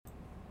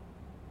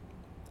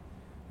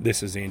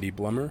This is Andy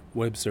Blummer,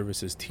 Web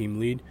Services Team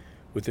Lead,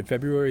 with the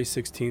February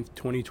 16,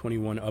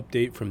 2021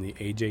 update from the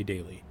AJ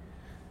Daily.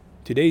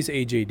 Today's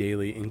AJ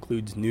Daily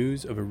includes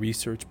news of a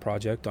research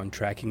project on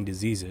tracking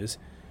diseases,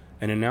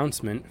 an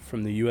announcement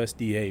from the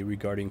USDA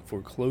regarding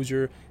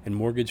foreclosure and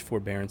mortgage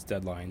forbearance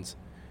deadlines,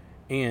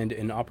 and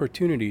an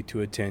opportunity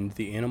to attend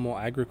the Animal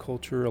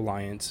Agriculture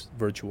Alliance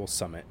Virtual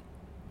Summit.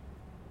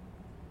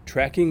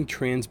 Tracking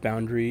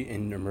Transboundary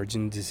and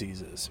Emerging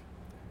Diseases.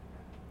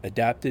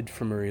 Adapted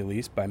from a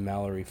release by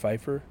Mallory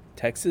Pfeiffer,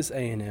 Texas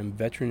A&M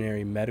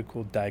Veterinary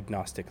Medical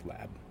Diagnostic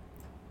Lab.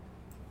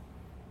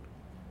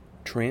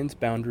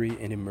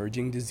 Transboundary and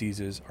emerging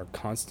diseases are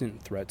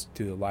constant threats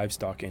to the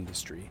livestock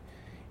industry.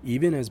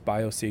 Even as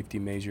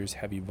biosafety measures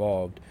have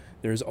evolved,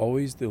 there is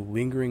always the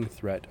lingering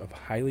threat of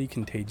highly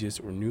contagious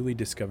or newly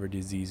discovered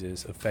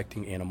diseases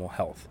affecting animal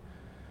health.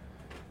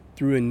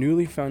 Through a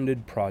newly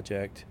founded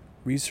project,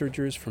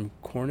 researchers from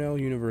Cornell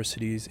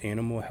University's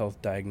Animal Health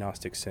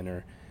Diagnostic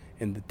Center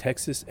and the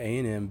Texas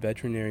A&M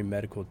Veterinary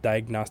Medical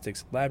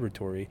Diagnostics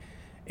Laboratory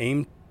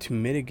aim to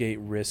mitigate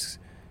risks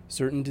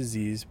certain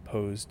diseases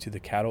pose to the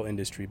cattle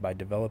industry by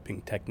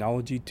developing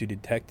technology to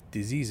detect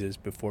diseases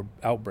before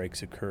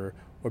outbreaks occur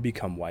or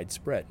become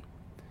widespread.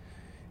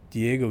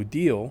 Diego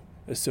Deal,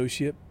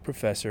 associate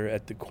professor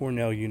at the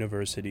Cornell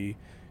University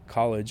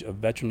College of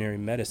Veterinary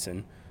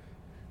Medicine,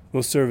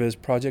 will serve as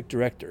project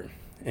director,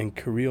 and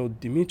Kirill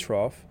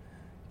Dimitrov,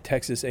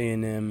 Texas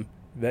A&M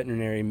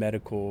Veterinary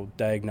Medical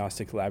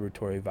Diagnostic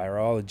Laboratory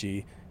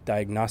Virology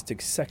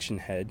Diagnostics Section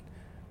Head,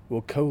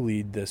 will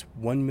co-lead this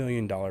 $1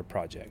 million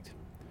project.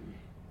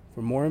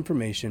 For more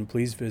information,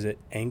 please visit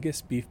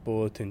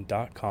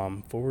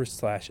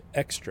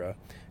angusbeefbulletin.com/extra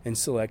and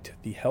select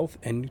the Health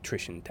and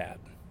Nutrition tab.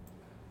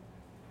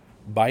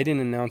 Biden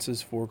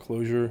announces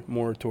foreclosure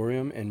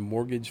moratorium and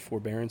mortgage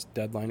forbearance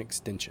deadline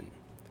extension.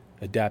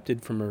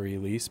 Adapted from a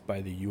release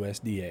by the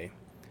USDA.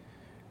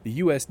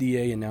 The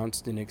USDA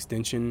announced an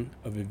extension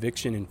of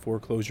eviction and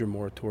foreclosure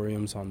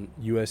moratoriums on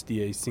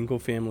USDA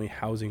single-family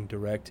housing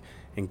direct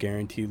and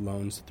guaranteed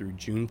loans through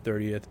June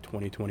 30th,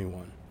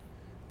 2021.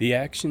 The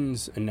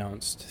actions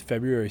announced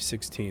February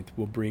 16th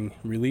will bring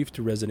relief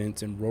to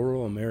residents in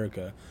rural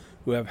America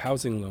who have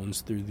housing loans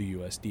through the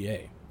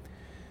USDA.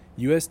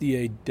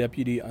 USDA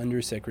Deputy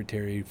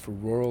Undersecretary for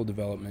Rural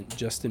Development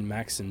Justin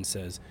Maxson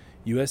says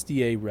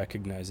USDA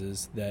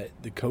recognizes that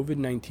the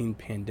COVID-19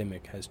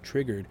 pandemic has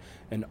triggered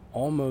an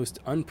almost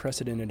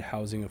unprecedented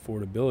housing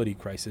affordability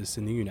crisis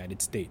in the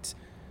United States.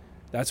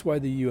 That's why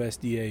the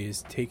USDA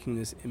is taking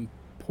this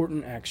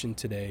important action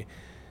today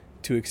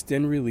to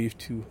extend relief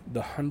to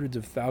the hundreds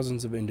of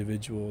thousands of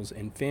individuals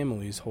and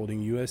families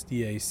holding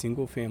USDA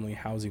single-family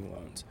housing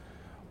loans.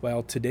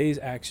 While today's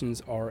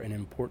actions are an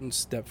important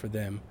step for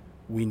them,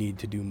 we need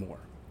to do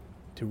more.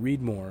 To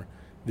read more,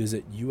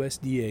 visit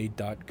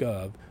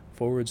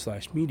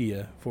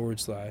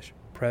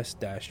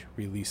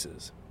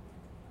usda.gov/media/press-releases.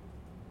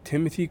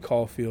 Timothy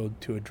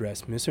Caulfield to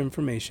address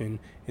misinformation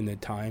in the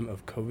time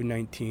of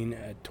COVID-19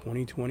 at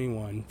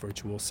 2021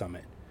 Virtual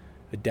Summit.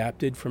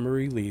 Adapted from a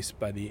release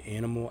by the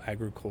Animal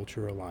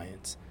Agriculture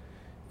Alliance.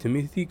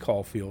 Timothy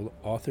Caulfield,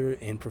 author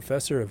and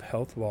professor of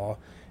health law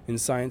and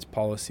science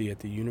policy at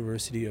the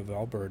University of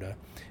Alberta,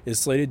 is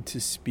slated to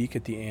speak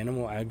at the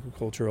Animal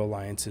Agriculture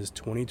Alliance's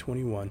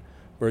 2021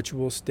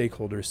 Virtual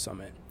Stakeholders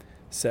Summit,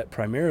 set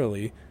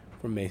primarily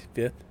from May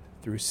 5th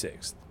through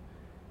 6th.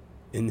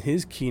 In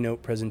his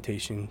keynote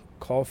presentation,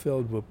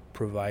 Caulfield will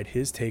provide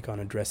his take on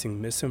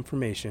addressing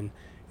misinformation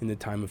in the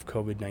time of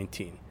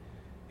COVID-19.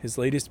 His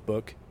latest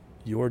book,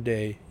 Your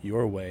Day,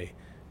 Your Way,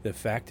 The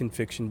Fact and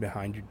Fiction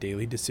Behind Your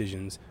Daily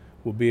Decisions,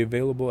 will be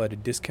available at a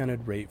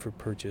discounted rate for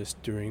purchase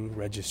during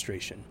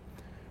registration.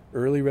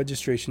 Early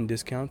registration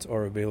discounts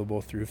are available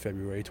through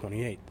February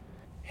 28th.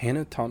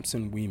 Hannah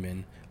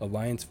Thompson-Weeman,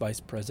 Alliance Vice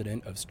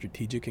President of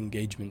Strategic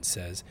Engagement,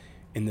 says,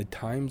 in the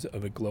times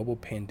of a global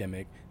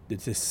pandemic, the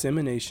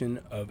dissemination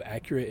of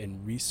accurate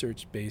and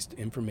research-based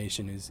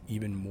information is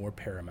even more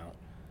paramount.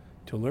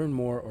 To learn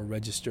more or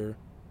register,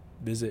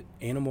 visit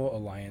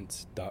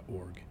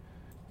animalalliance.org.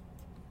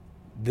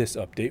 This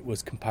update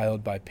was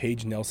compiled by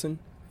Paige Nelson,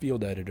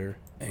 field editor,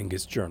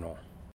 Angus Journal.